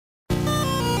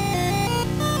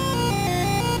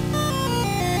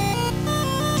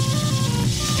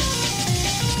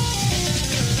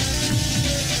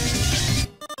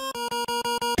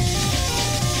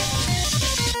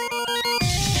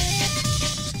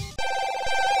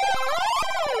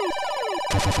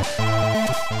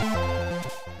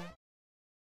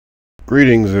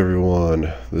Greetings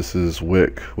everyone, this is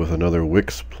Wick with another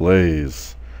Wick's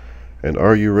Plays. And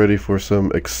are you ready for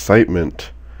some excitement?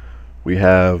 We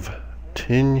have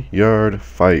 10-yard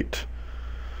fight.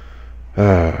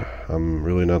 I'm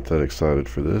really not that excited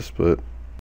for this, but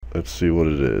let's see what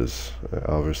it is.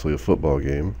 Obviously a football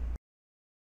game.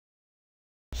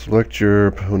 Select your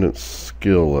opponent's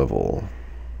skill level.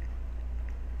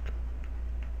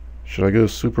 Should I go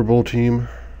Super Bowl team?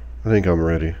 I think I'm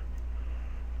ready.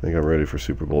 I think I'm ready for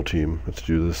Super Bowl team. Let's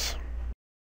do this.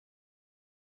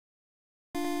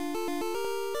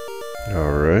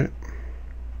 Alright.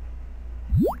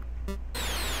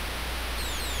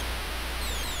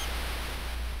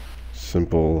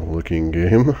 Simple looking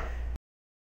game.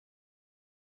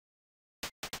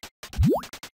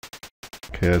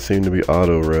 Okay, I seem to be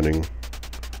auto running.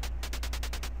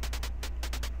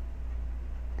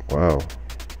 Wow.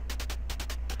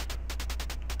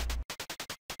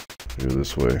 Go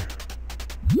this way.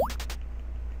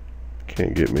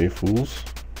 Can't get me, fools.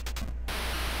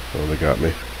 Oh, they got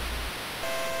me.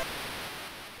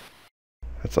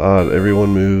 That's odd. Everyone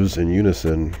moves in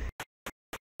unison.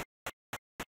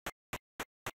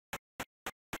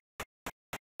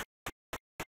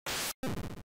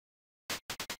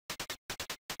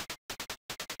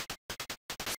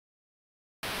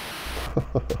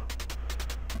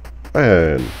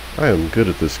 Man, I am good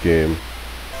at this game.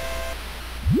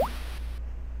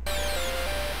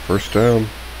 First down.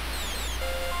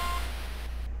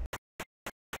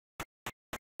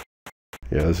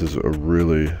 Yeah, this is a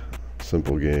really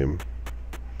simple game.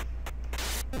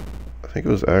 I think it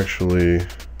was actually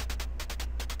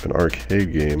an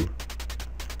arcade game.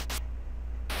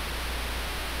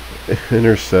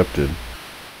 Intercepted.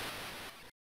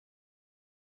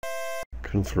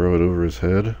 Couldn't throw it over his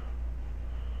head.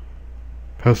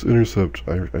 Pass intercept.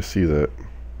 I see that.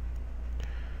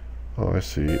 Oh, I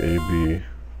see. A, B.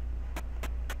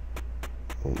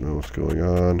 Don't know what's going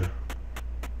on.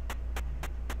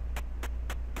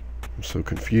 I'm so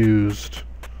confused.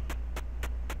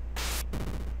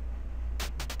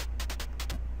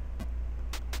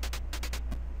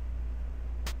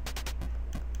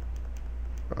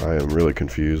 I am really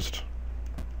confused.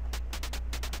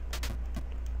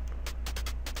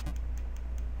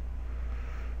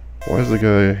 Why is the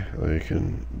guy like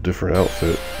in different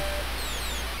outfit?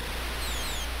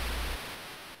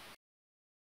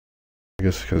 I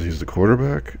guess because he's the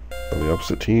quarterback on the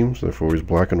opposite teams, therefore he's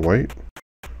black and white.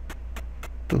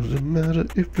 Doesn't matter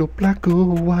if you're black or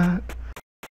white.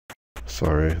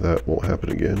 Sorry, that won't happen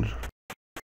again.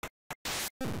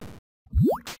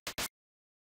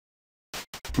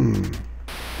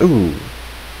 Ooh.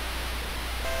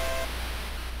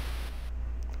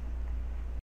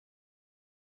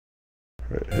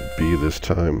 Alright, hit B this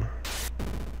time.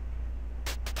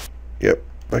 Yep,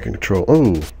 I can control.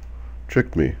 Oh,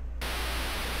 tricked me.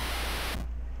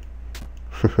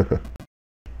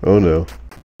 Oh no.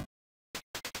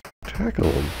 Tackle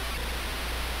him.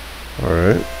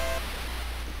 Alright.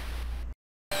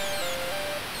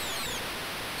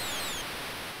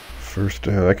 First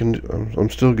down. I'm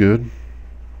still good.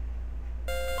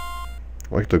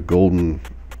 I like the golden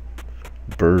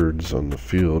birds on the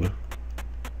field.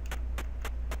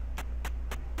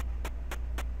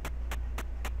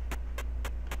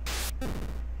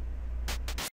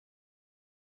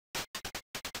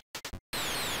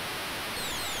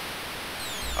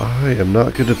 I am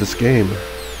not good at this game.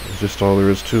 It's just all there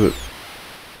is to it.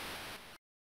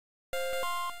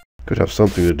 Could have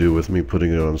something to do with me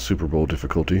putting it on Super Bowl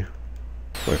difficulty.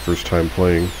 My first time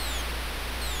playing.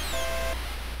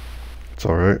 It's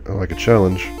alright, I like a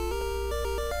challenge.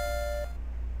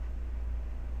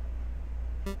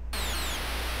 It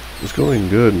was going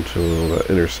good until that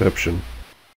interception.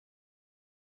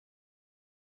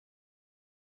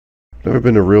 Never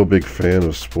been a real big fan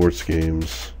of sports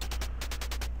games.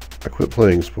 I quit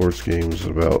playing sports games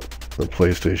about the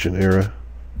PlayStation era.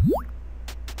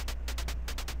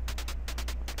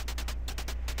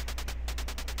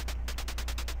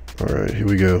 Alright, here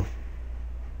we go.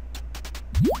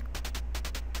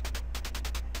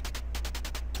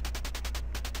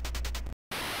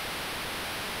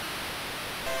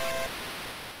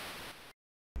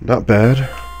 Not bad.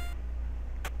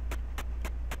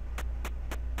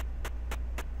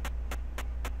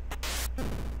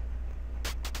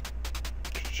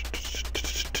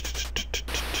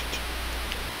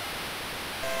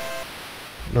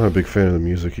 Not a big fan of the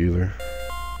music either.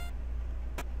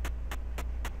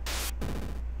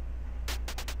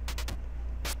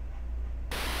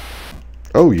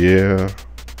 Oh yeah.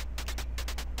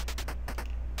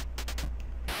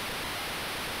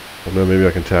 Well, no, maybe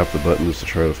I can tap the buttons to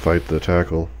try to fight the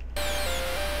tackle.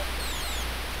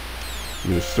 I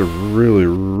mean, it's just a really,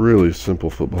 really simple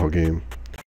football game.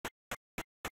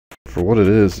 For what it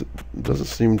is, it doesn't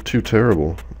seem too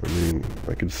terrible. I mean,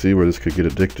 I can see where this could get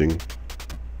addicting.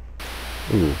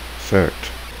 Ooh,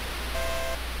 sacked.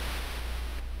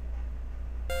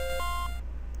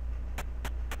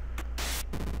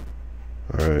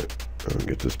 Alright, I'll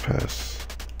get this pass.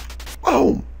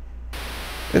 Oh!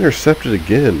 Intercepted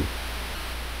again.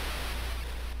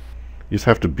 You just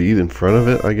have to be in front of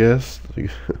it, I guess,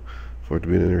 for it to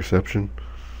be an interception.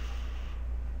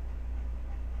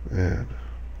 Man.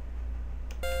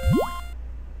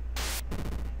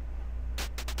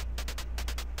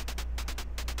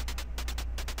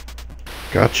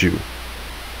 Got you.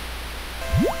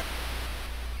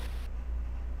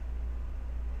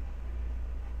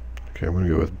 Okay, I'm gonna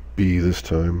go with B this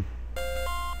time.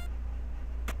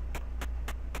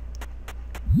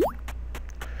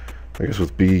 I guess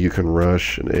with B you can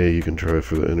rush, and A you can try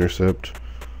for the intercept.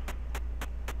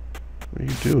 What are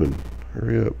you doing?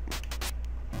 Hurry up.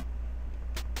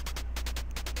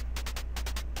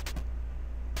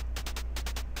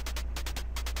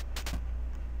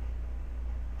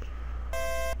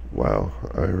 Wow,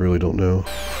 I really don't know.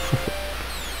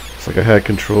 It's like I had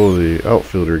control of the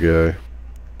outfielder guy.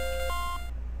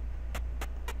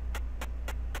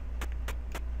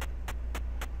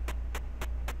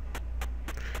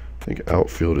 I think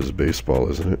outfield is baseball,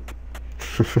 isn't it?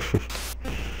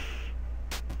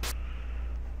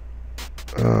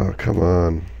 Oh, come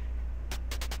on.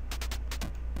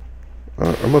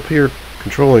 I'm up here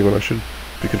controlling when I should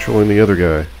be controlling the other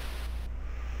guy.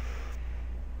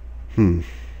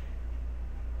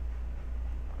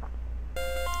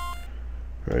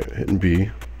 Alright, hitting B.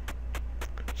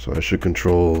 So I should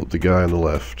control the guy on the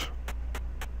left.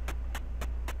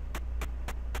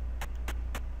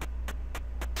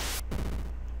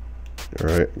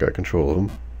 Alright, got control of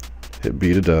him. Hit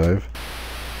B to dive.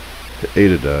 Hit A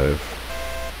to dive.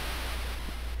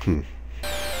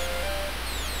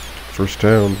 First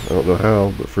down. I don't know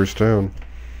how, but first down.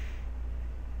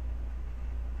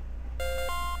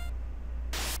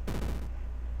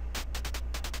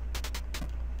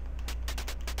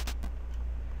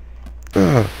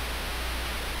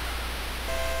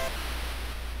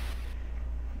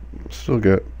 Still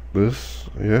got this,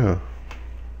 yeah.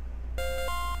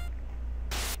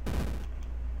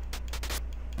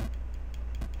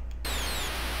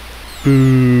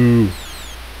 Boo!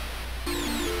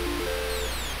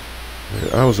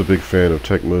 I was a big fan of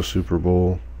Tecmo Super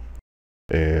Bowl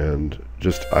and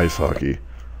just ice hockey.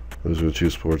 Those are the two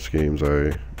sports games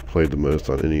I played the most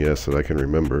on NES that I can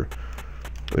remember.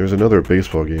 There's another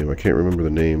baseball game, I can't remember the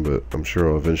name, but I'm sure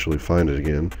I'll eventually find it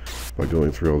again by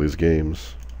going through all these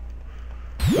games.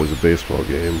 It was a baseball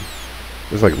game.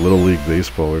 It was like Little League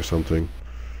Baseball or something.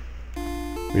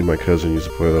 Me and my cousin used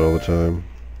to play that all the time.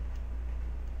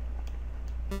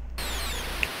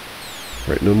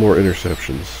 Right, no more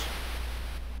interceptions.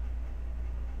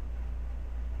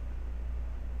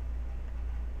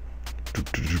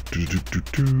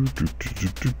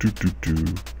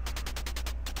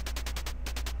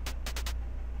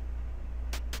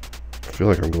 I feel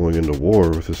like I'm going into war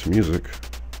with this music.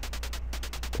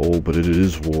 Oh, but it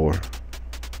is war.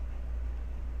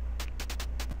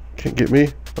 Can't get me?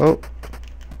 Oh.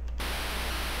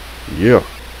 Yeah.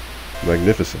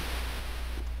 Magnificent.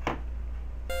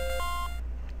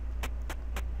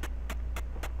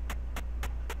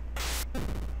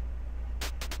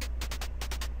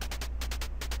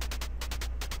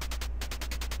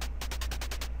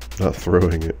 Not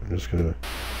throwing it. I'm just gonna...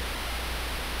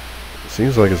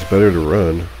 Seems like it's better to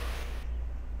run.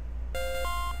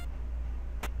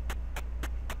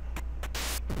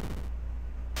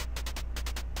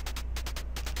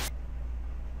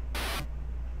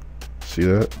 See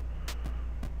that?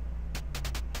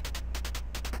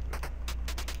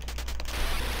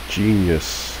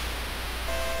 Genius.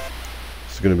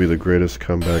 This is gonna be the greatest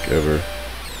comeback ever.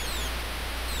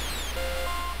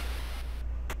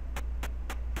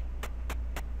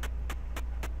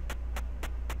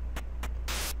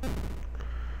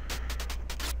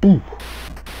 Ooh.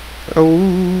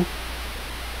 Oh.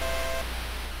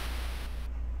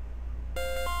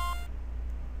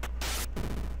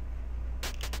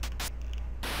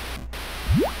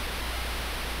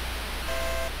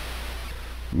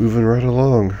 Moving right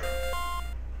along.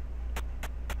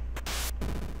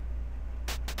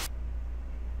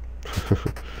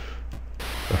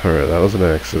 Alright, that was an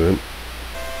accident.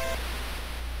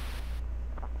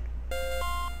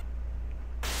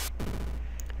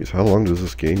 How long does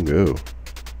this game go?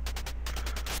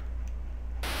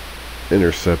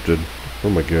 intercepted. Oh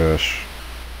my gosh.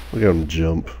 Look at him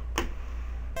jump.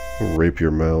 I'll rape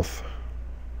your mouth.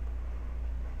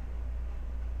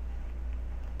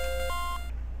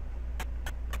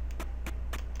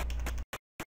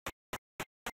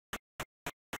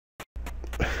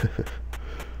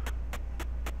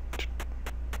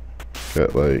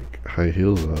 Got like high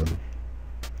heels on.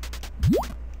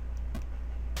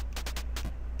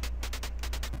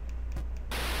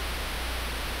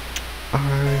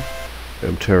 I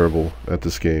am terrible at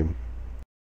this game.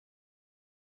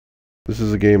 This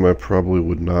is a game I probably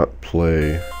would not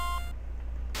play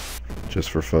just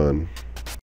for fun.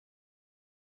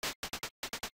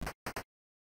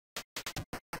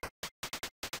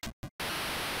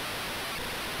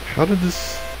 How did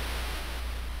this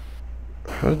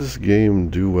game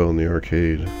do well in the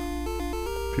arcade?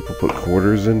 People put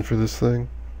quarters in for this thing?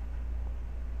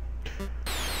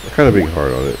 I'm kind of being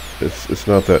hard on it. It's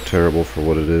not that terrible for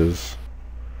what it is.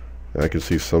 I can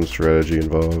see some strategy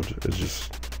involved. It's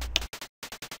just...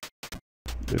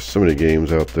 there's so many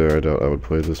games out there, I doubt I would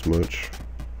play this much.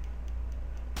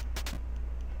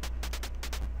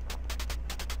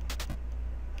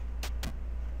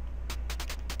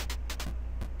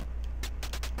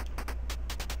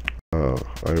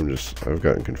 I've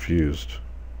gotten confused.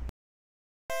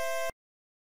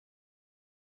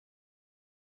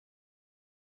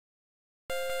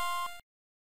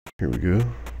 Here we go.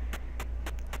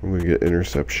 I'm gonna get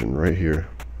interception right here.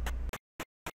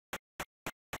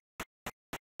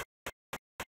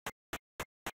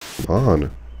 Come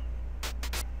on.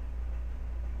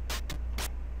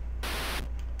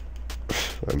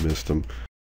 I missed him.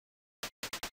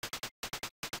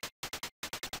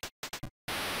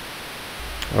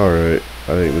 Alright, I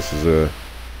think this is a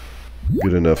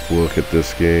good enough look at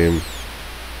this game.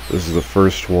 This is the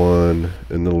first one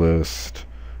in the list,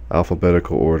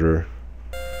 alphabetical order,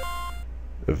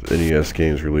 of NES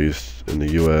games released in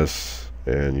the US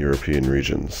and European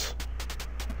regions.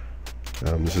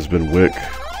 This has been Wick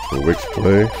for Wick's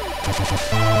Play.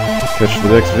 Catch the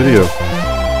next video.